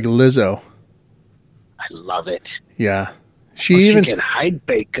 It looked like Lizzo. I love it. Yeah, she can hide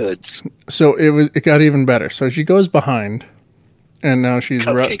baked goods. So it got even better. So she goes behind, and now she's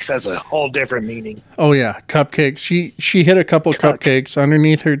cupcakes has a whole different meaning. Oh yeah, cupcakes. She hit a couple cupcakes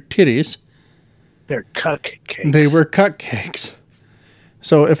underneath her titties. They're cupcakes. They were cupcakes.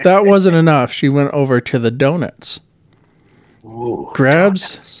 So if that wasn't enough, she went over to the donuts. Ooh,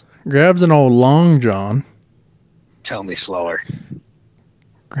 grabs an old Long John. Tell me slower.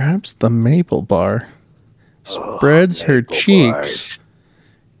 Grabs the maple bar, spreads her cheeks,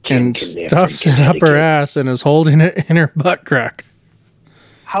 and stuffs it up her ass and is holding it in her butt crack.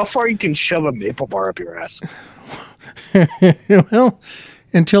 How far you can shove a maple bar up your ass? Well,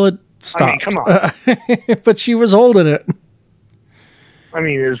 until it stopped. I mean, come on. But she was holding it. I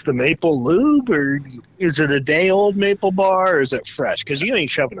mean, is the maple lube, or is it a day-old maple bar, or is it fresh? Because you ain't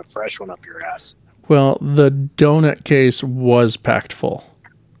shoving a fresh one up your ass. Well, the donut case was packed full,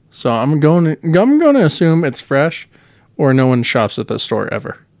 so I'm going to assume it's fresh, or no one shops at the store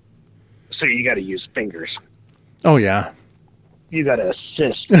ever. So you got to use fingers. Oh yeah, You got to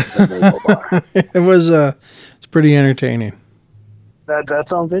assist the maple bar. it was it's pretty entertaining.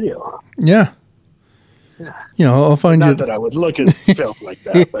 That's on video. Yeah, Yeah. you know, I'll find you. Not that I would look at filth like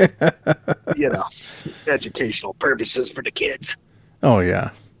that, but educational purposes for the kids. Oh yeah,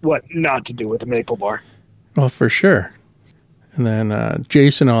 What not to do with the maple bar? well for sure. And then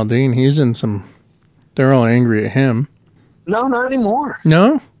Jason Aldean, he's in some. They're all angry at him. No, not anymore.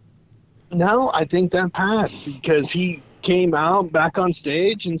 No, No, I think that passed because he came out back on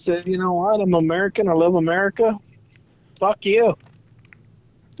stage and said, "You know what? I'm American. I love America. Fuck you."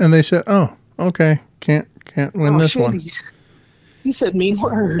 and they said, "Oh, okay, can't win this shit, one." He said mean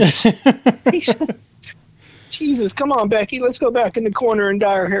words. He said, Jesus, come on, Becky. Let's go back in the corner and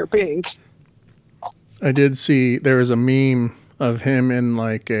dye our hair pink. I did see there was a meme of him in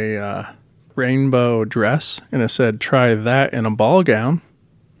like a rainbow dress, and it said, "Try that in a ball gown."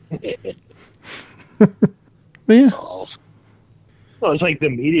 Yeah, Well, it's like the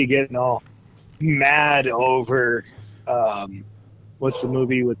media getting all mad over what's the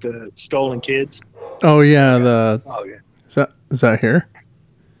movie with the stolen kids? oh yeah, the Oh yeah, is that here?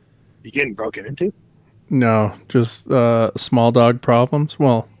 you getting broken into? No, just small dog problems.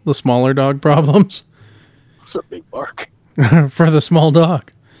 Well, the smaller dog problems It's a big bark. for the small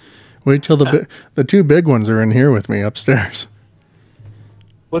dog. Wait till the two big ones are in here with me upstairs.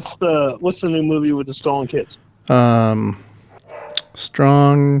 What's the new movie with the stolen kids?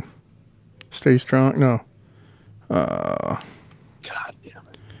 Strong, stay strong. No, God damn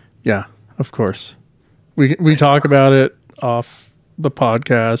it. yeah, of course. We talk about it off the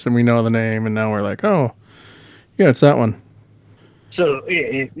podcast, and we know the name, and now we're like, oh, yeah, it's that one. So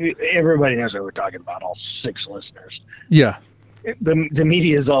everybody knows what we're talking about. All 6 listeners. Yeah. The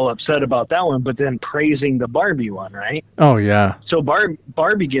media is all upset about that one, but then praising the Barbie one, right? Oh yeah. So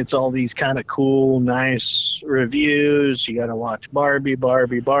Barbie gets all these kind of cool, nice reviews. You got to watch Barbie,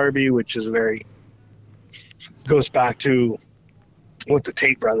 which is goes back to what the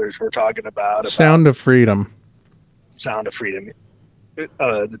Tate brothers were talking about Sound of Freedom. Sound of Freedom.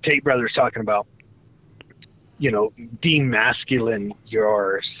 The Tate brothers talking about, demasculine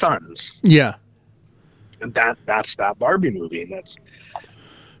your sons. Yeah. And that's that Barbie movie. And that's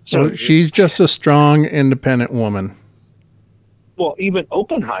So she's just a strong, independent woman. Well, even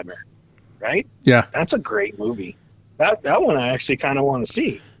Oppenheimer, right? Yeah. That's a great movie. That one I actually kind of want to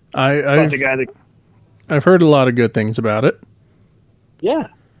see. I've heard a lot of good things about it. Yeah,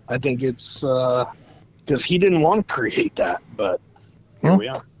 I think it's because he didn't want to create that, but here we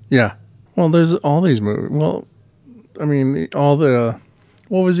are. Yeah. Well, there's all these movies. Well, I mean,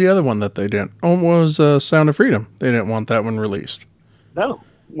 what was the other one that they didn't? Oh, it was Sound of Freedom. They didn't want that one released. No.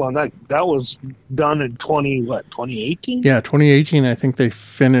 Well, that was done in 2018? Yeah, 2018. I think they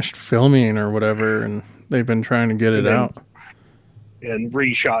finished filming or whatever, and they've been trying to get it out. And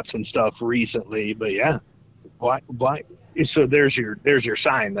reshots and stuff recently, but yeah. Why? So there's your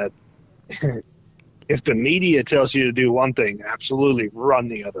sign that if the media tells you to do one thing, absolutely run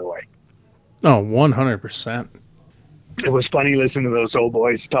the other way. Oh, 100%. It was funny listening to those old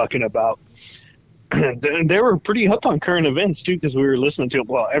boys talking about. They were pretty hooked on current events too, because we were listening to them.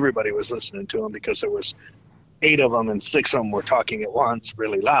 Well, everybody was listening to them because there was 8 of them and 6 of them were talking at once,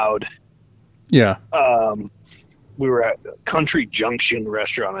 really loud. Yeah. We were at Country Junction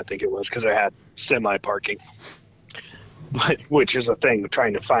restaurant, I think it was, because I had semi parking, which is a thing,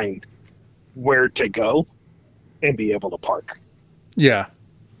 trying to find where to go and be able to park. Yeah.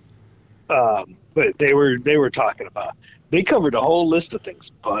 But they were talking about. They covered a whole list of things: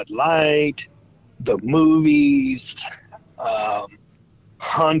 Bud Light, the movies,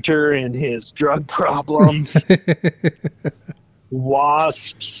 Hunter and his drug problems,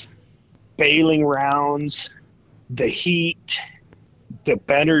 wasps, bailing rounds, the heat, the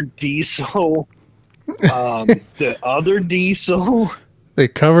better diesel, the other diesel. They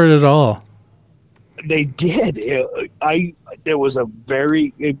covered it all. They did. There was a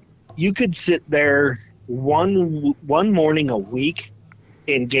you could sit there one morning a week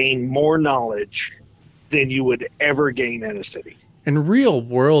and gain more knowledge than you would ever gain in a city. And real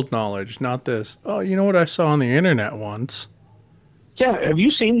world knowledge, not this. Oh, you know what I saw on the internet once? Yeah, have you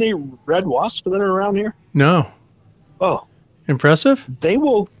seen the red wasps that are around here? No. Oh, impressive. They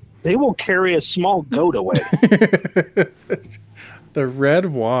will carry a small goat away. The red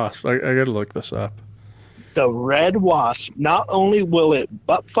wasp. I got to look this up. The red wasp. Not only will it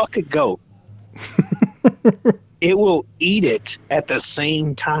butt fuck a goat, it will eat it at the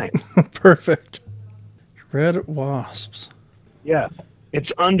same time. Perfect. Red wasps. Yeah,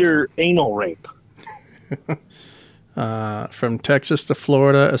 it's under anal rape. from Texas to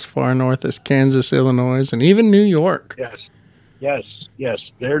Florida, as far north as Kansas, Illinois, and even New York. Yes.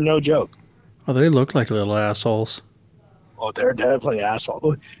 They're no joke. Oh, they look like little assholes. Oh, they're definitely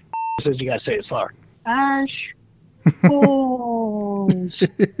assholes. Says you gotta say it slower. Ash. Holes.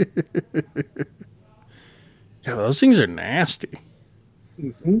 Yeah, those things are nasty.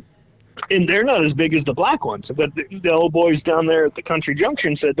 Mm-hmm. And they're not as big as the black ones. But the old boys down there at the Country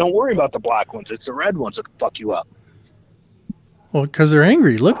Junction said, "Don't worry about the black ones. It's the red ones that fuck you up." Well, because they're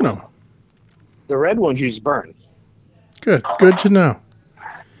angry. Look at them. The red ones use burn. Good to know.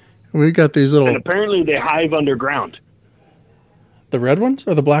 We got these little... And apparently they hive underground. The red ones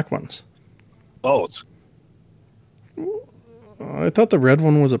or the black ones? Both. I thought the red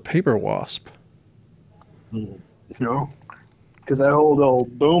one was a paper wasp. No. Because that old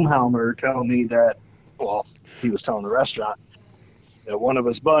Boomheimer telling me that, well, he was telling the restaurant that one of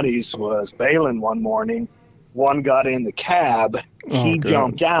his buddies was bailing one morning. One got in the cab. He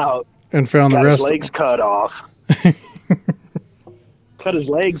jumped out. And found the rest. His legs cut off. Cut his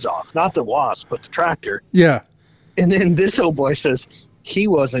legs off. Not the wasp, but the tractor. Yeah. And then this old boy says he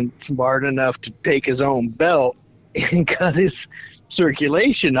wasn't smart enough to take his own belt and cut his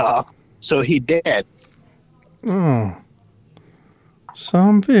circulation off. So he dead. Oh.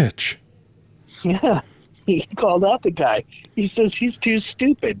 Some bitch. Yeah. He called out the guy. He says he's too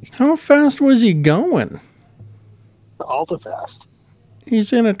stupid. How fast was he going? All too fast.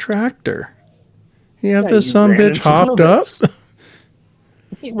 He's in a tractor. He had Yeah, this he some ran in bitch front hopped of up,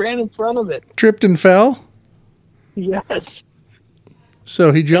 He ran in front of it. tripped and fell. Yes.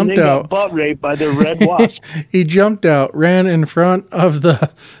 So he And jumped then out. got butt raped by the red wasp. He jumped out, ran in front of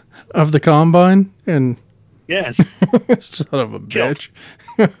the combine, and Yes. son of a Killed.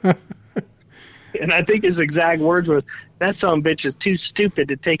 bitch. And I think his exact words were, "That son of a bitch is too stupid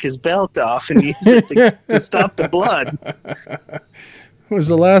to take his belt off and use it to stop the blood." Was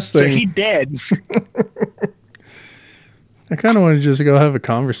the last So thing. he dead. I kind of want to just go have a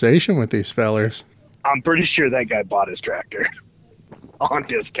conversation with these fellers. I'm pretty sure that guy bought his tractor on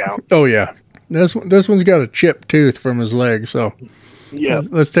discount. Oh yeah, this one's got a chipped tooth from his leg, so Yep.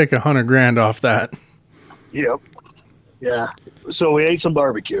 let's take $100,000 off that. Yep. Yeah. So we ate some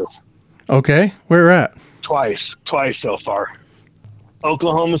barbecue. Okay, where at? Twice so far.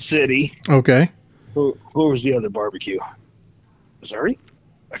 Oklahoma City. Okay, Who was the other barbecue? Missouri?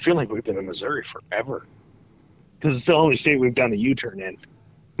 I feel like we've been in Missouri forever. Because it's the only state we've done a U-turn in.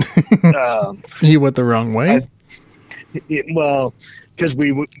 you went the wrong way. Because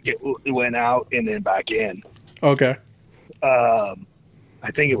we went out and then back in. Okay, I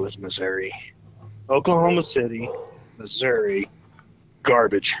think it was Missouri. Oklahoma City, Missouri,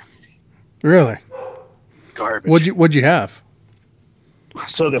 garbage. really? Garbage. What'd you have?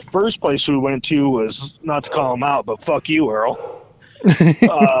 So the first place we went to was, not to call him out, but fuck you, Earl.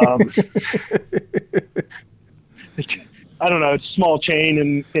 I don't know. It's a small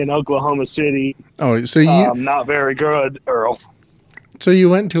chain in Oklahoma City. Oh, so you Not very good, Earl. so you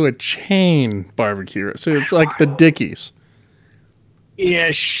went to a chain barbecue. So it's like the Dickies.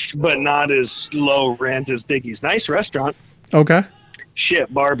 Ish, but not as low rent as Dickie's. Nice restaurant. Okay.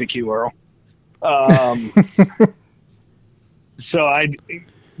 Shit barbecue, Earl. So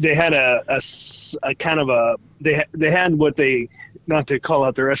they had a kind of a they had what they, not to call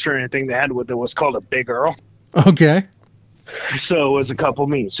out the restaurant or anything, they had what was called a Big Earl. Okay. So it was a couple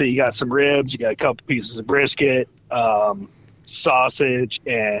meats. So you got some ribs, you got a couple pieces of brisket, sausage,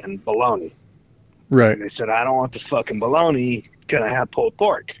 and bologna. Right. And they said, "I don't want the fucking bologna. Can I have pulled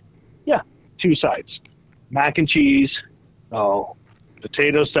pork?" Yeah, 2 sides. Mac and cheese,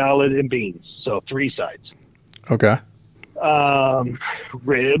 potato salad, and beans. So 3 sides. Okay.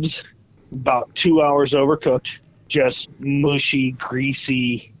 Ribs, about 2 hours overcooked. Just mushy,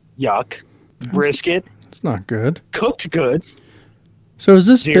 greasy, yuck. Brisket, It's not good. cooked good. So is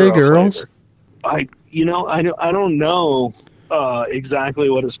this Zero Big Earl's? flavor. I don't know exactly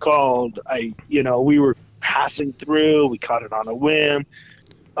what it's called. We were passing through. We caught it on a whim.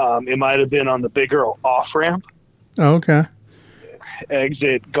 It might have been on the Big Earl off ramp. Oh, okay.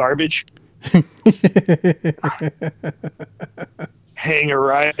 Exit garbage. Hang a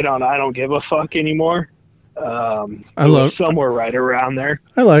right on I don't give a fuck anymore. It was somewhere right around there.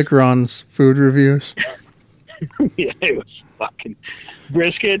 I like Ron's food reviews. Yeah, it was fucking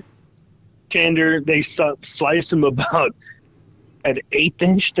brisket, tender. They sliced them about an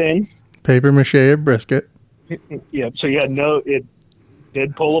 1/8 thin. Paper mache brisket. Yep. So it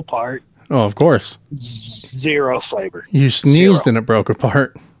did pull apart. Oh, of course. Zero flavor. You sneezed Zero. and it broke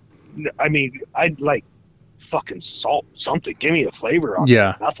apart. I mean, I'd like fucking salt something. Give me a flavor on it.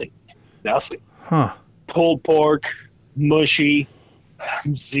 Yeah. Nothing. Huh. pulled pork, mushy,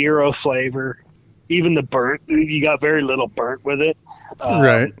 zero flavor. Even the burnt, you got very little burnt with it.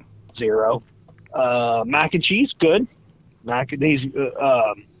 Right. Zero. Mac and cheese, good.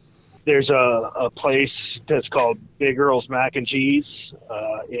 There's a place that's called Big Earl's Mac and Cheese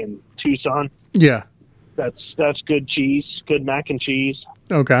in Tucson. Yeah. That's good cheese, good mac and cheese.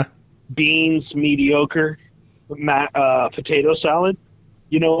 Okay. Beans, mediocre. Potato salad.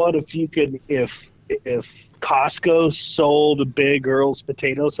 You know what? If Costco sold a Big Earl's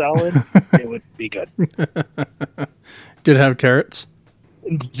potato salad, it would be good. Did it have carrots?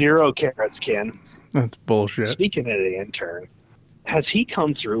 Zero carrots, Ken. That's bullshit. Speaking of the intern, has he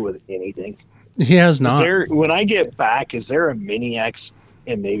come through with anything? He has not. When I get back, is there a Mini X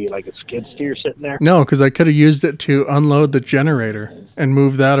and maybe like a skid steer sitting there? No, because I could have used it to unload the generator and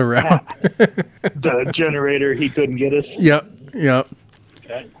move that around. The generator he couldn't get us? Yep.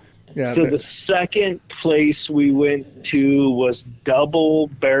 Okay. Yeah. So the second place we went to was Double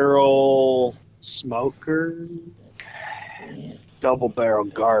Barrel Smoker. Double Barrel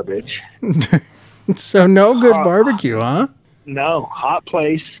Garbage. So no good barbecue, huh? No, hot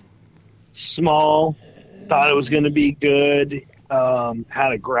place, small. Thought it was going to be good.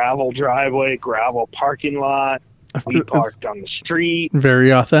 Had a gravel driveway, gravel parking lot. We parked on the street.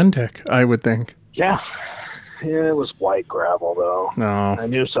 Very authentic, I would think. Yeah, it was white gravel though. No. I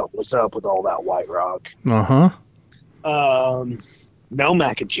knew something was up with all that white rock. Uh-huh. No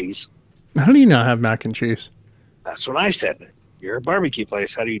mac and cheese. How do you not have mac and cheese? That's what I said. You're a barbecue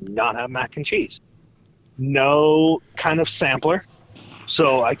place. How do you not have mac and cheese? No kind of sampler.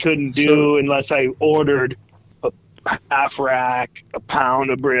 So I couldn't do unless I ordered a half rack, a pound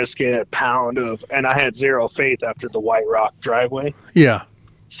of brisket, and I had zero faith after the White Rock driveway. Yeah.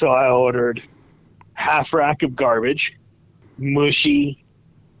 So I ordered half rack of garbage, mushy,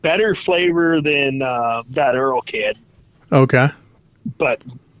 better flavor than that Earl kid, Okay. but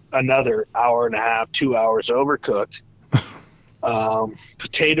another hour and a half, 2 hours overcooked.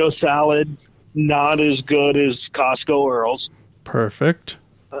 Potato salad, not as good as Costco Earl's. Perfect.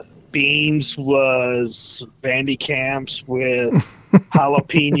 Beans was Vandy Camps with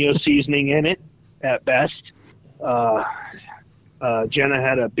jalapeno seasoning in it at best. Jenna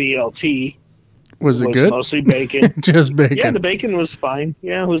had a BLT. Was it good? Mostly bacon. Just bacon. Yeah, the bacon was fine.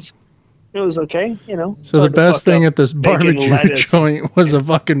 Yeah, it was okay, you know. So the best thing at this barbecue joint was a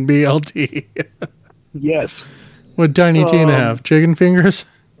fucking BLT. Yes. What Tiny Tina have? Chicken fingers?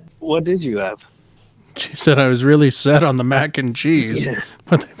 What did you have? She said I was really set on the mac and cheese,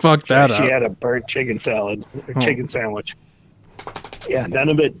 but they fucked that up. She had a burnt chicken salad, chicken sandwich. Yeah, none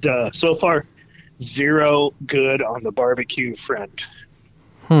of it. So far, zero good on the barbecue front.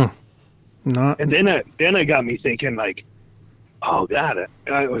 Not. And then it got me thinking, like, oh God,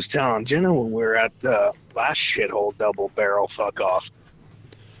 I was telling Jenna when we were at the last shithole Double Barrel fuck off.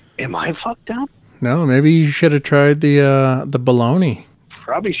 Am I fucked up? No, maybe you should have tried the bologna.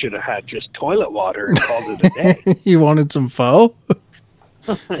 Probably should have had just toilet water and called it a day. You wanted some pho?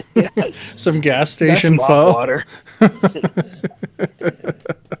 Yes. Some gas station That's pho? water.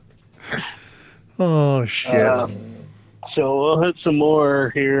 Oh, shit. So we'll hit some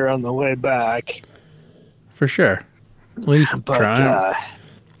more here on the way back. For sure. At least But, try.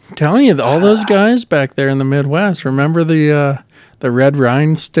 I'm telling you, all those guys back there in the Midwest, remember the red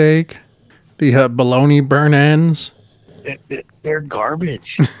rind steak? The bologna burn ends? They're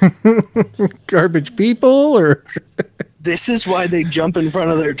garbage. Garbage people, or This is why they jump in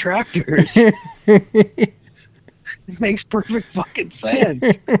front of their tractors. It makes perfect fucking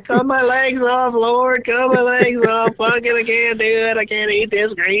sense. Cut my legs off, Lord. Cut my legs off. Fucking I can't do it. I can't eat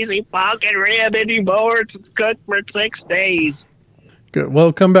this greasy fucking rib anymore. It's cooked for 6 days. good.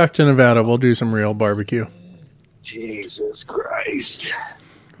 Well, come back to Nevada. We'll do some real barbecue. Jesus Christ.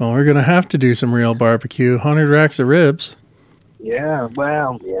 Well, we're gonna have to do some real barbecue. 100 racks of ribs. Yeah,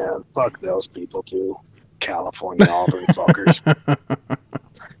 well, yeah. Fuck those people too. California Auburn fuckers.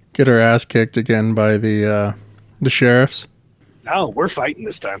 Get our ass kicked again by the sheriffs. No, we're fighting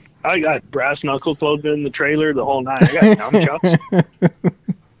this time. I got brass knuckles loaded in the trailer the whole night. I got nunchucks.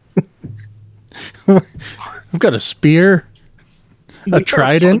 I've got a spear, a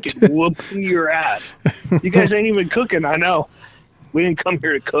trident. Whooping your ass. You guys ain't even cooking. I know. We didn't come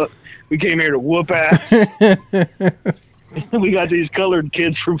here to cook. We came here to whoop ass. We got these colored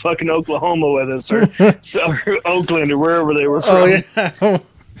kids from fucking Oklahoma with us, or Oakland, or wherever they were from. Oh yeah.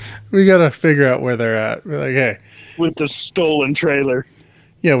 We got to figure out where they're at. We're like, hey. With the stolen trailer.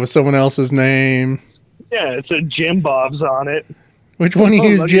 Yeah, with someone else's name. Yeah, it said Jim Bob's on it. Which one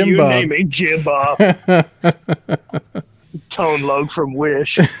is Jim Bob? Name ain't Jim Bob. Tone Logue from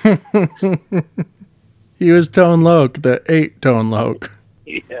Wish. He was Tone Loc, the 8-tone Loc.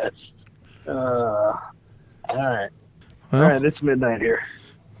 Yes. All right. Well, All right, it's midnight here.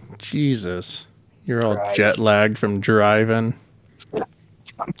 Jesus. You're all Christ. jet lagged from driving.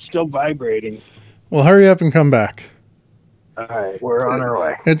 I'm still vibrating. Well, hurry up and come back. All right, we're on our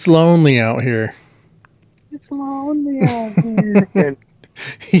way. It's lonely out here. It's lonely out here. And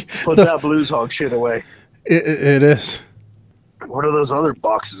put that Blues Hog shit away. It is. What are those other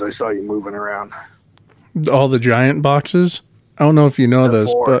boxes I saw you moving around? All the giant boxes. I don't know if you know There are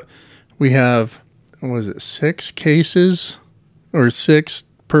this, 4. but we have, was it 6 cases or 6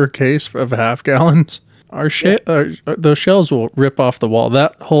 per case of half gallons? Those shells will rip off the wall.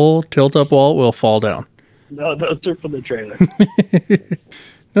 That whole tilt up wall will fall down. No, those are for the trailer.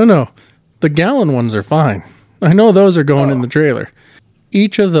 No. The gallon ones are fine. I know those are going in the trailer.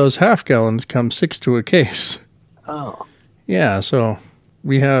 Each of those half gallons comes 6 to a case. Oh. Yeah, so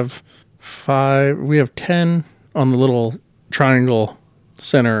we have 10 on the little triangle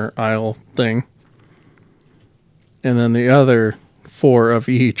center aisle thing. And then the other 4 of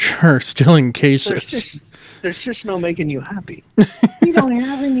each are still in cases. There's just no making you happy. We don't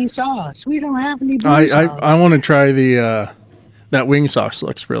have any sauce. We don't have any blue sauce. I want to try the that wing sauce.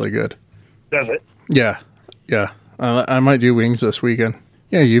 Looks really good. Does it? Yeah. I might do wings this weekend.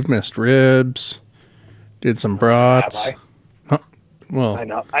 Yeah, you've missed ribs. Did some brats. Have I? Huh? Well,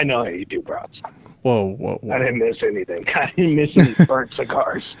 I know how you do brats. whoa. I didn't miss anything. I didn't miss any burnt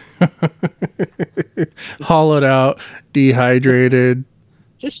cigars. Hollowed out, dehydrated.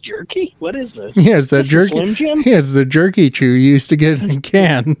 Just jerky? What is this? Yeah, it's that This a jerky. Slim Jim? Yeah, it's the jerky chew you used to get in a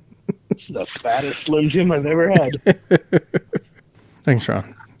can. This is the fattest Slim Jim I've ever had. Thanks,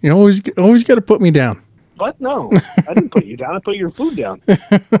 Ron. You always got to put me down. What? No. I didn't put you down. I put your food down.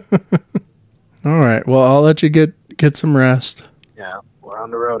 All right. Well, I'll let you get some rest. Yeah, we're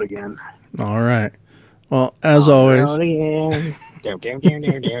on the road again. All right. Well, as always, you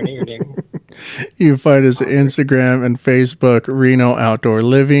can find us at Instagram and Facebook, Reno Outdoor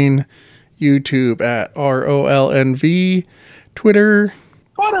Living, YouTube at ROLNV, Twitter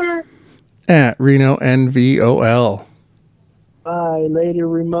at Reno NVOL. Bye, later,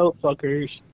 remote fuckers.